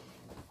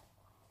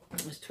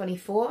 It was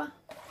 24.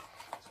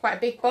 It's quite a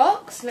big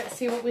box. Let's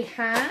see what we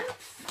have.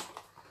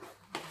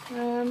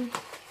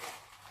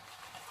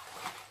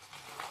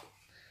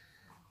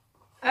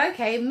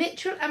 Okay,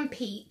 Mitchell and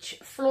Peach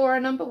Flora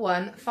No.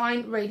 1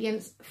 Fine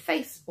Radiance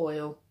Face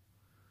Oil.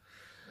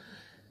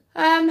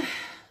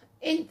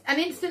 An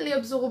instantly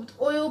absorbed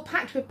oil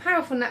packed with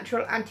powerful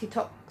natural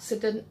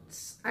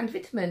antioxidants and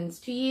vitamins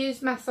to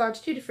use, massage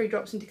 2 to 3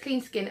 drops into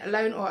clean skin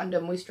alone or under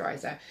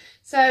moisturiser.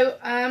 So,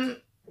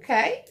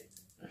 okay.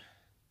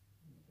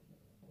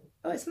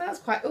 Oh, it smells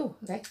quite, oh,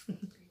 okay,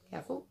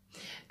 careful.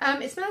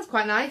 It smells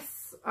quite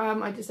nice.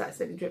 I just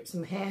accidentally dripped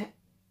some here.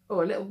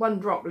 Oh, a little one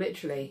drop,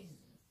 literally.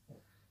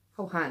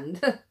 Whole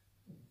hand.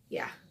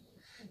 Yeah.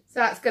 So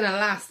that's going to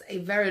last a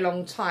very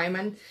long time,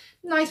 and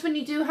nice when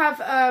you do have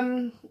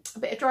a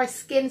bit of dry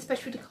skin,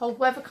 especially with the cold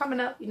weather coming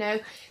up, you know.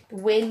 The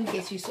wind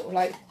gives you sort of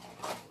like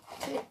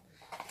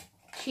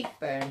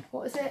cheekbone,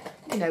 what is it?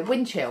 You know,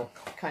 wind chill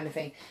kind of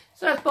thing.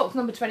 So that's box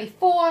number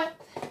 24.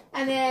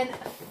 And then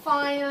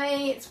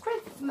finally, it's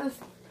Christmas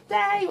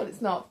Day. Well,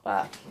 it's not,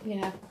 but, you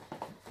know,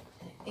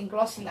 in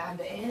Glossyland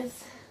it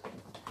is.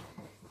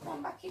 Come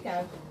on, back you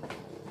go.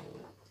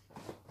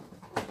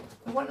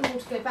 I want them all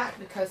to go back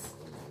because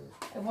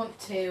I want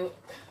to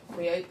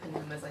reopen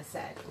them, as I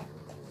said.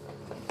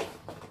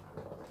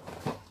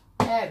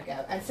 There we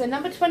go. And so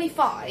number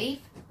 25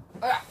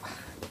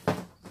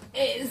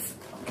 is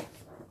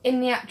in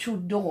the actual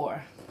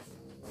door.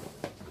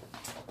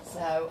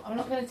 So I'm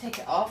not going to take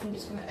it off. I'm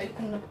just going to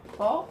open the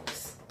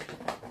box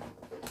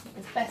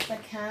as best I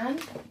can.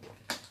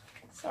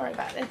 Sorry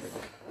about this.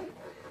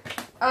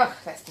 Oh,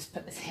 let's just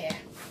put this here.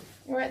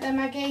 You right there,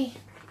 Maggie?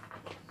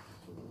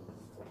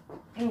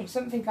 Oh,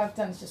 something I've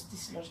done is just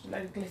dislodged a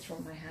load of glitter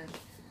on my hand.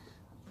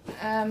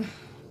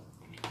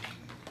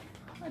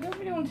 I don't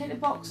really want to take the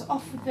box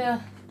off of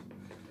the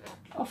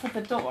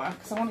door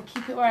because I want to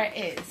keep it where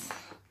it is.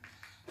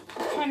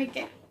 I'm trying to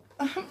get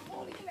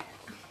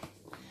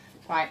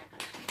right.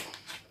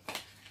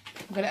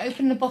 I'm going to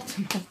open the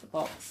bottom of the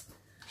box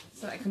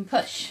so that I can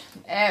push.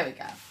 There we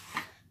go.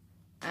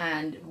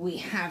 And we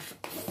have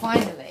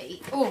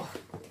finally,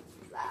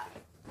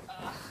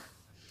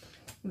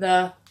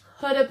 the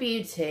Huda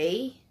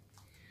Beauty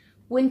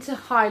Winter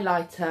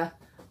Highlighter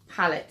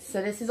Palette.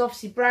 So this is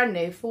obviously brand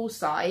new, full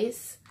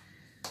size.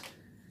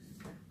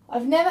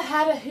 I've never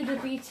had a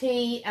Huda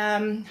Beauty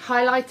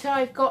highlighter.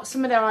 I've got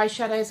some of their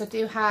eyeshadows. I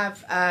do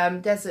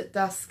have Desert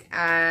Dusk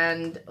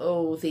and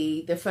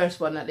the first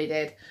one that they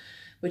did,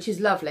 which is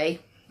lovely.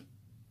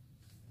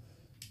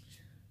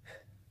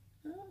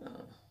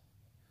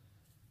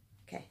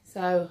 Okay,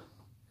 so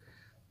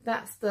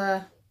that's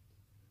the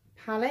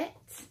palette.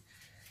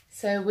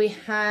 So we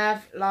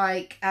have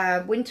like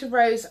Winter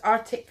Rose,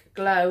 Arctic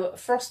Glow,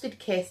 Frosted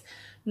Kiss,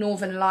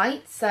 Northern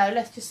Lights. So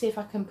let's just see if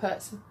I can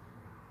put some.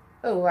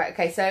 Oh, right,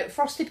 okay, so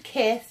Frosted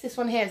Kiss, this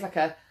one here is like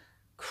a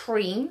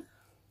cream.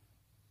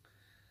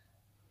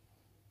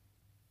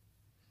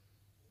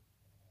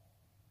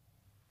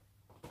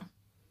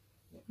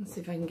 Let's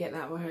see if I can get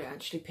that where it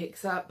actually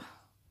picks up.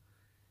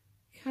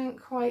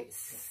 Can't quite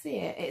see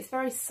it. It's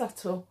very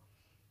subtle.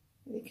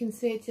 You can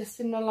see it just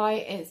in the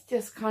light. It's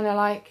just kind of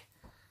like,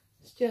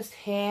 it's just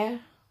here.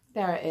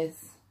 There it is.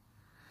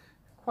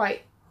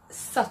 Quite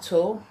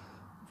subtle,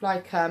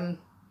 like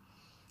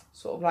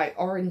sort of like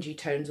orangey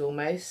tones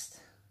almost.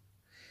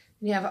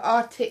 And you have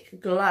Arctic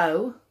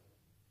Glow.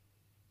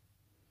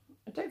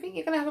 I don't think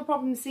you're going to have a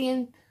problem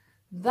seeing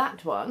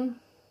that one.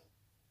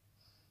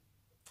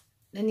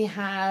 Then you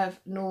have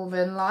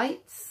Northern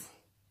Lights.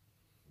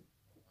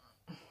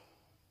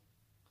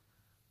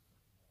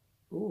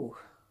 Ooh.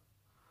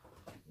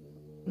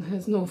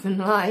 There's Northern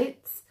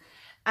Lights.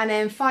 And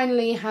then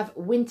finally you have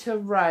Winter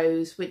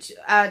Rose, which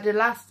the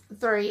last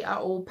three are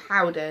all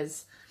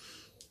powders.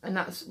 And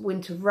that's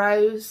Winter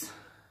Rose.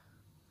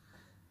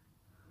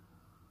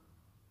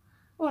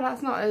 Well,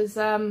 that's not as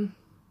full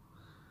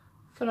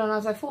on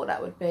as I thought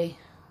that would be.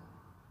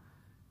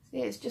 See,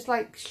 it's just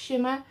like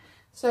shimmer.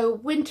 So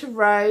Winter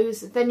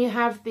Rose, then you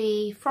have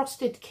the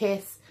Frosted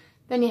Kiss,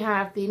 then you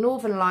have the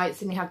Northern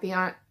Lights, and you have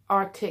the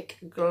Arctic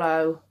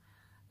Glow.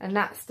 And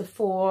that's the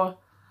 4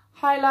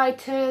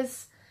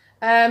 highlighters.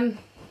 That's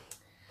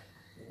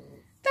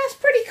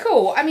pretty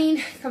cool. I mean,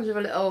 it comes with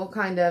a little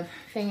kind of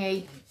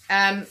thingy.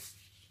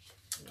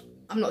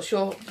 I'm not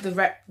sure the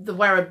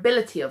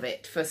wearability of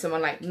it for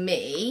someone like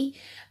me.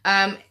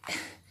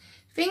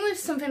 Thing with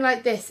something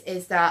like this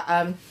is that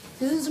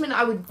this isn't something that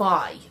I would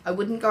buy. I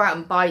wouldn't go out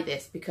and buy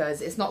this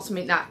because it's not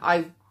something that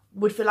I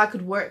would feel I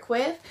could work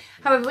with.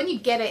 However, when you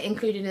get it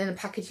included in a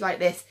package like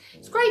this,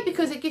 it's great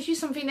because it gives you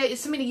something that is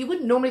something that you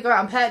wouldn't normally go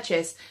out and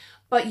purchase,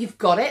 but you've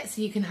got it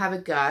so you can have a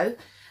go.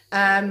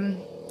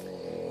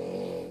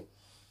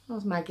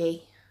 Where's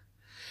Maggie?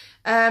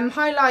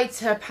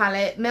 Highlighter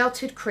palette,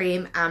 melted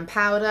cream and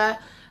powder.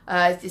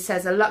 It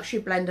says a luxury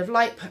blend of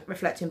light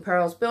reflecting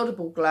pearls,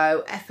 buildable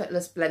glow,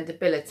 effortless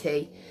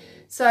blendability.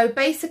 So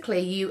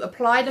basically you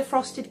apply the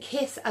Frosted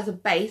Kiss as a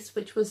base,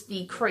 which was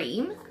the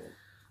cream.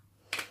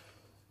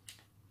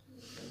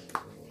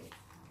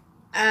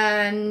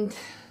 And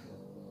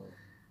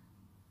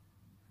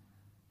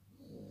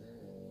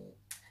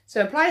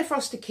so apply a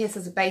Frosted Kiss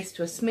as a base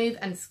to a smooth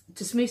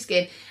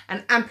skin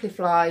and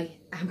amplify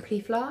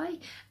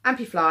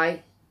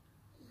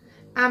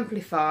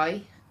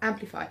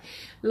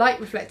light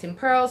reflecting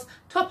pearls.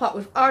 Top up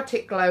with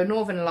Arctic Glow,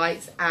 Northern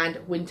Lights and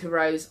Winter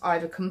Rose,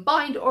 either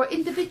combined or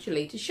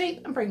individually to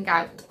shape and bring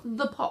out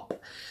the pop.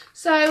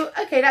 So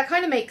okay, that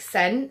kind of makes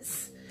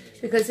sense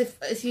because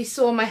if you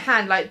saw my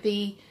hand, like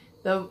the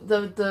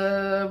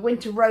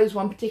Winter Rose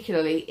one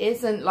particularly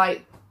isn't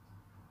like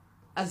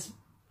as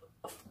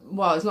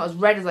well, it's not as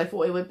red as I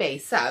thought it would be.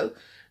 So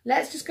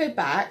let's just go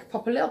back,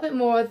 pop a little bit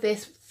more of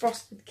this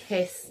Frosted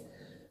Kiss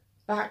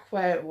back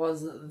where it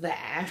was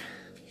there,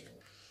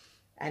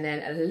 and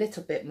then a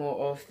little bit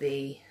more of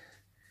the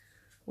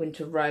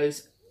Winter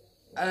Rose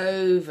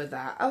over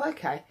that. Oh,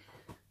 okay.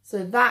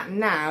 So that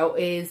now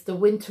is the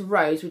Winter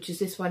Rose, which is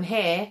this one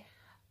here,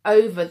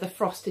 over the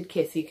Frosted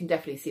Kiss. So you can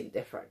definitely see the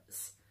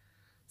difference.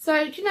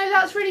 So, do you know,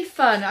 that's really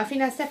fun. I think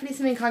that's definitely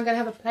something I'm going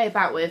to have a play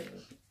about with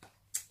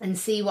and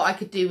see what I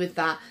could do with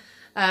that.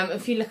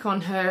 If you look on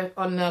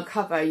the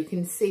cover, you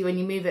can see when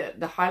you move it,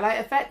 the highlight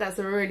effect. That's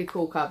a really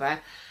cool cover.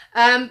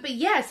 But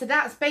yeah, so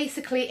that's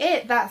basically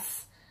it.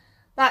 That's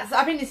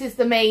I think this is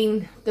the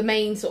main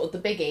sort of the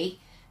biggie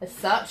as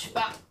such.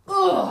 But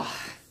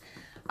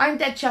I'm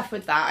dead chuffed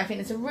with that. I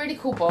think it's a really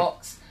cool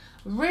box,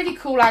 really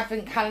cool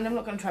advent calendar. I'm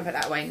not going to try and put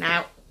that away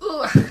now.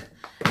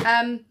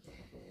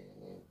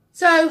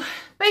 So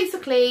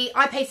basically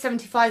I paid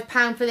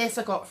 £75 for this.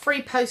 I got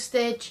free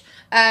postage.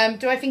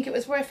 Do I think it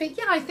was worth it?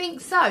 Yeah, I think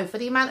so. For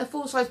the amount of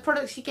full-size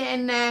products you get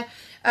in there.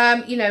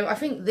 You know, I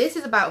think this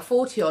is about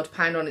 £40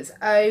 odd on its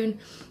own.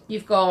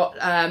 You've got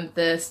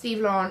the Steve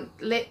Laurent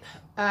lip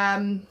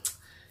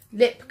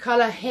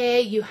colour here.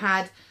 You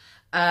had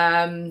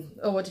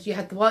what did you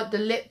have? The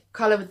lip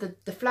colour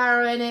with the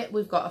flower in it.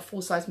 We've got a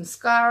full-size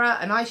mascara,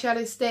 an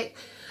eyeshadow stick,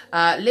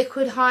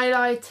 liquid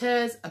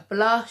highlighters, a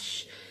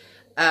blush,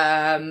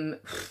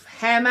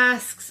 hair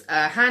masks,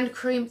 hand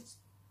cream,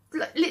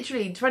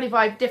 literally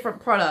 25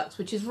 different products,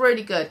 which is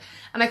really good.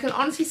 And I can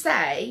honestly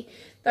say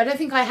that I don't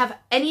think I have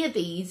any of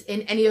these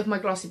in any of my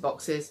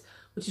Glossyboxes,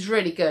 which is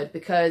really good,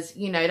 because,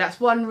 you know, that's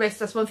one risk,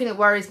 that's one thing that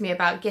worries me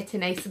about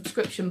getting a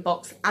subscription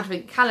box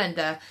advent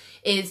calendar,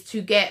 is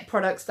to get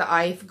products that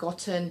I've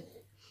gotten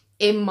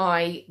in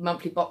my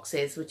monthly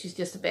boxes, which is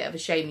just a bit of a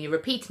shame. You're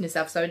repeating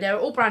yourself. So they're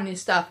all brand new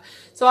stuff.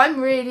 So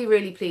I'm really,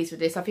 really pleased with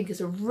this. I think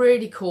it's a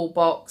really cool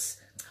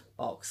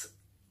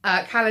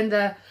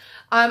calendar.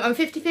 I'm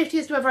 50-50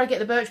 as to whether I get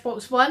the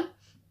Birchbox one,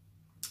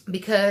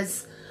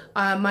 because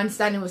my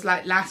understanding was,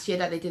 like last year,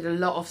 that they did a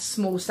lot of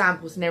small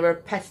samples and they were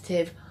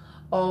repetitive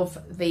of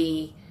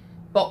the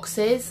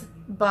boxes,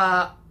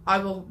 but I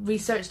will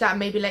research that and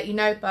maybe let you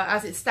know. But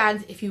as it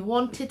stands, if you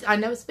wanted, I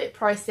know it's a bit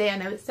pricey, I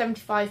know it's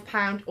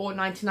 £75 or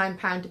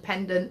 £99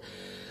 dependent,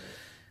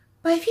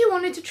 but if you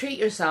wanted to treat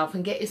yourself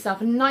and get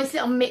yourself a nice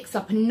little mix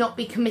up and not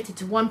be committed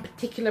to one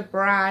particular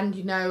brand,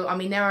 you know, I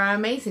mean, there are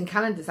amazing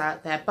calendars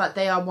out there, but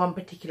they are one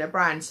particular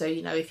brand. So,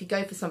 you know, if you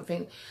go for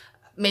something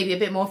maybe a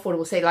bit more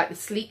affordable, say like the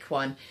sleek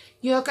one,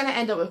 you're going to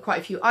end up with quite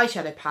a few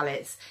eyeshadow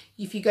palettes.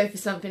 If you go for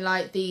something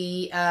like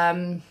the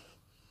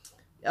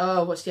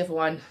what's the other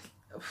one?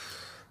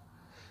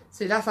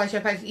 So that's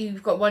eyeshadow palettes.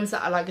 You've got ones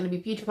that are like going to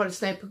be beauty products,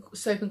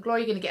 soap and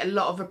glory. You're going to get a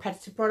lot of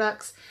repetitive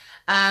products.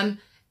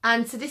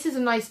 And so this is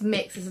a nice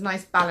mix, it's a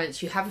nice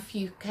balance. You have a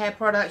few hair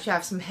products, you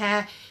have some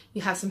hair,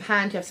 you have some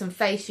hand, you have some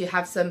face, you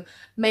have some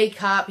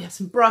makeup, you have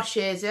some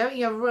brushes, you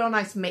have a real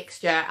nice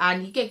mixture,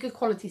 and you get good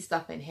quality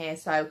stuff in here.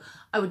 So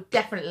I would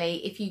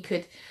definitely, if you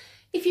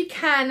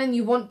can and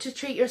you want to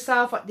treat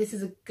yourself, this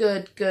is a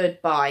good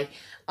buy.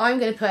 I'm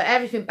going to put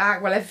everything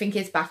back, well, everything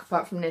is back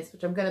apart from this,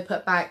 which I'm going to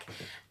put back.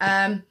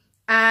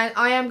 And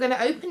I am going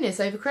to open this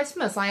over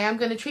Christmas. I am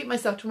going to treat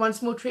myself to one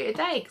small treat a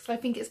day, because I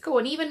think it's cool.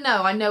 And even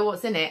though I know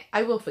what's in it,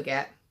 I will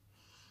forget,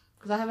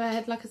 because I have a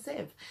head like a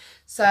sieve.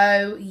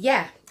 So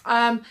yeah,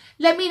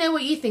 let me know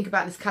what you think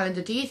about this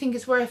calendar. Do you think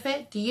it's worth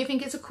it? Do you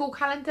think it's a cool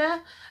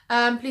calendar?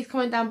 Please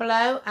comment down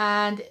below.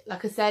 And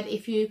like I said,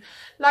 if you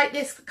like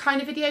this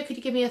kind of video, could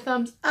you give me a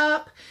thumbs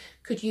up?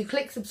 Could you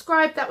click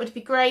subscribe? That would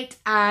be great.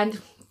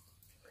 And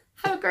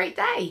have a great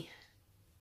day.